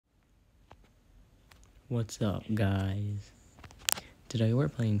What's up, guys? Today we're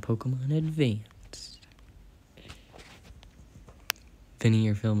playing Pokemon Advanced. Vinny,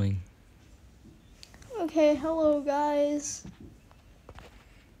 you're filming. Okay, hello guys.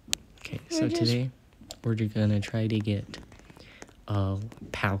 Okay, so today we're gonna try to get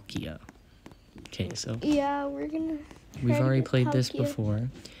Palkia. Okay, so yeah, we've already played this before,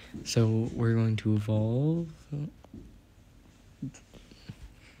 so we're going to evolve.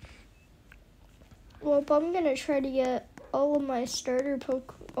 Well, I'm gonna try to get all the starter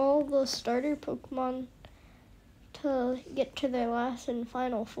Pokemon to get to their last and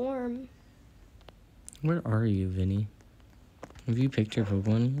final form. Where are you, Vinny? Have you picked your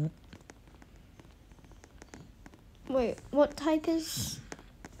Pokemon yet? Wait, what type is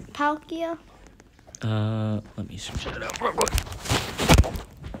Palkia? Let me search it up real quick.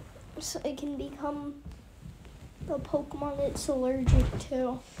 So it can become the Pokemon it's allergic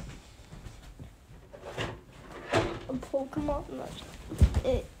to. A Pokemon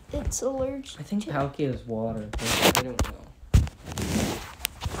that it's allergic I think to. Palkia is water, but I don't know.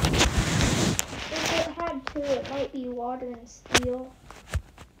 If it had to, it might be water and steel.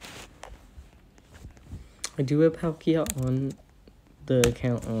 I do have Palkia on the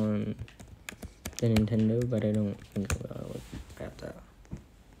account on the Nintendo, but I don't think I'll look at that.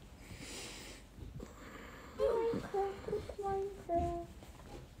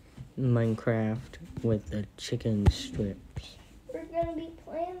 Minecraft with the chicken strips. We're gonna be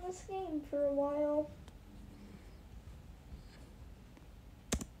playing this game for a while.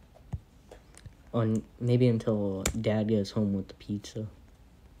 Maybe until Dad gets home with the pizza.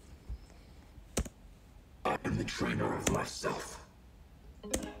 I am the trainer of myself.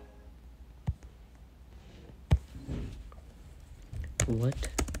 What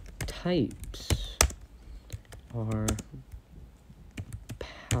types are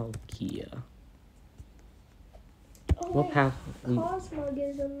Palkia? Oh, What Cosmog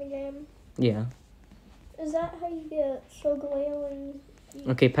is in the game. Yeah. Is that how you get Solgaleo and...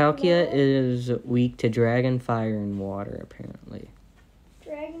 Okay, Palkia is weak to Dragon, Fire, and Water, apparently.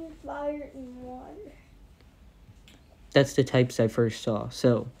 Dragon, Fire, and Water. That's the types I first saw.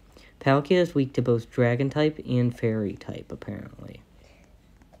 So, Palkia is weak to both Dragon type and Fairy type, apparently.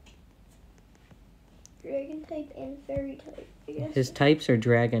 Dragon type and Fairy type, I guess. His types are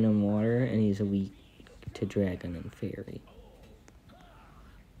Dragon and Water, and he's weak to Dragon and Fairy.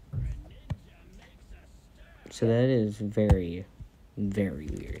 So that is very, very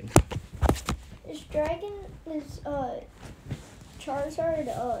weird. Is Charizard,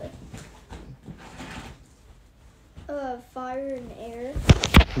 Fire and Air?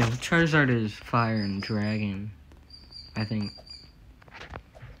 No, Charizard is Fire and Dragon, I think.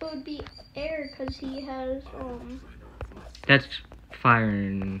 It would be Air because he has, That's Fire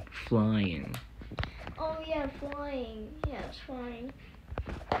and Flying. Oh yeah, flying. Yeah, it's flying.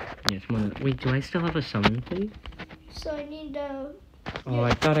 Yes, wait, do I still have a summon plate? So I need to... Oh,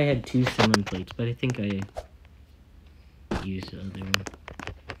 I thought I had 2 summon plates, but I think I used the other one.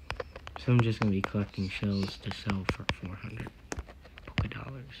 So I'm just going to be collecting shells to sell for 400 $.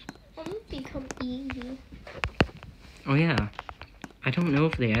 I'm gonna become Eevee. Oh yeah, I don't know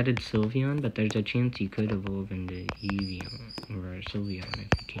if they added Sylveon, but there's a chance you could evolve into Eevee or Sylveon if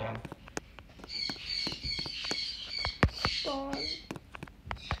you can. Spawn.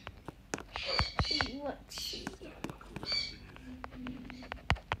 Let's see.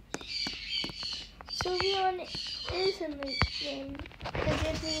 Sylveon is in the game. It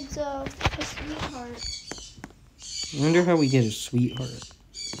just needs a sweetheart. I wonder how we get a sweetheart.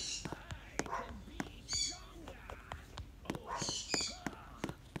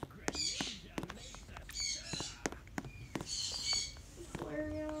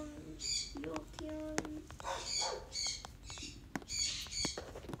 Flareon, Jolteon,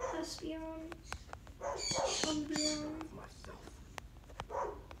 Espeon, Umbreon,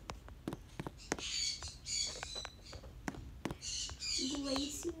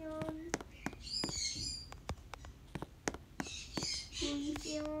 Glaceon,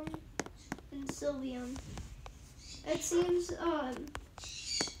 Leafeon, and Sylveon. It seems,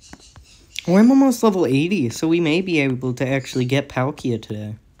 Oh, I'm almost level 80, so we may be able to actually get Palkia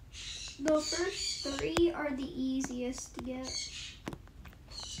today. the first 3 are the easiest to get.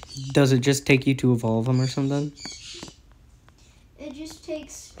 Does it just take you to evolve them or something? It just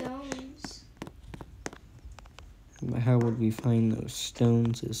takes stones. How would we find those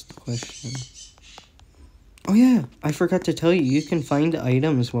stones is the question. Oh yeah, I forgot to tell you, you can find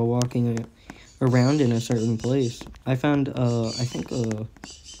items while walking around in a certain place. I found, I think a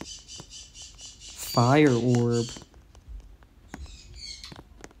fire orb.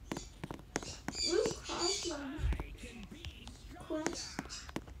 Ooh,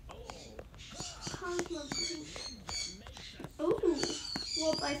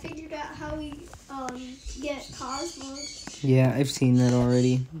 I figured out how we get Cosmos. Yeah, I've seen that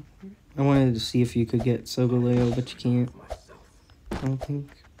already. I wanted to see if you could get Sogaleo, but you can't.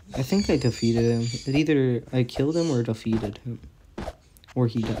 I think I defeated him. It either I killed him or defeated him. Or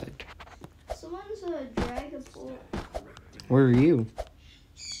he died. Someone's a Dragapult. Where are you?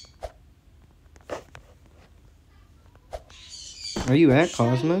 Are you at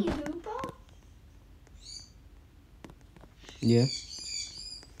Cosmo? Shiny Hoopa? Yeah.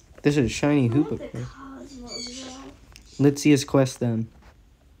 This is Shiny I want Hoopa. the Cosmos, though. Let's see his quest then.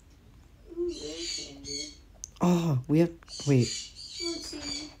 Ooh, there's candy. Oh, we have... Wait. Let's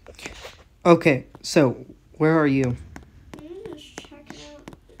see. Okay, so, where are you? I'm just checking out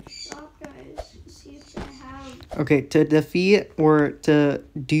the shop, guys, to see if they have. Okay, to defeat or to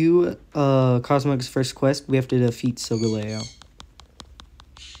do Cosmog's first quest, we have to defeat Sogaleo.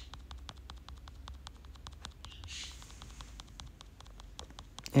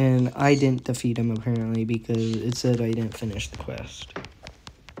 And I didn't defeat him apparently because it said I didn't finish the quest.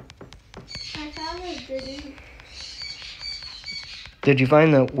 I found a Bidoof. Did you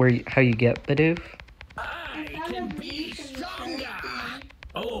find how you get Bidoof? I found a Bidoof in the trash.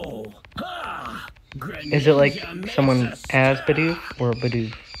 Oh, ha! Is it like someone as Bidoof or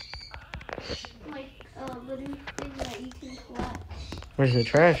Bidoof? Like a Bidoof thing that you can collect. Where's the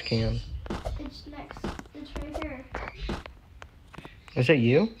trash can? It's next. It's right here. Is it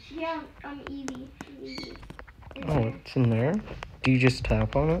you? Yeah, I'm Eevee. I'm Eevee. It's Oh, here. it's in there. Do you just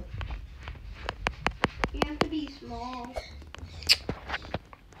tap on it? You have to be small.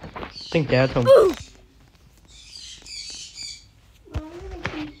 I think Dad's home. Well, I'm gonna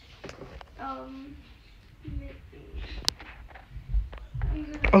keep, I'm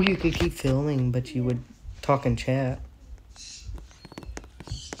gonna, Oh, you could keep filming, but you would talk and chat.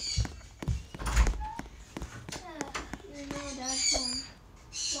 I know that's home.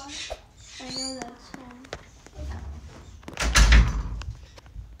 What? I know that's home.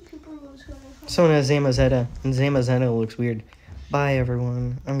 Cooper was going home. Someone has Zamazenta, and Zamazenta looks weird. Bye,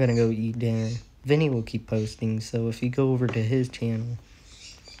 everyone. I'm gonna go eat dinner. Vinny will keep posting, so if you go over to his channel,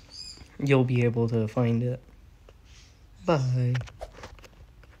 you'll be able to find it. Bye.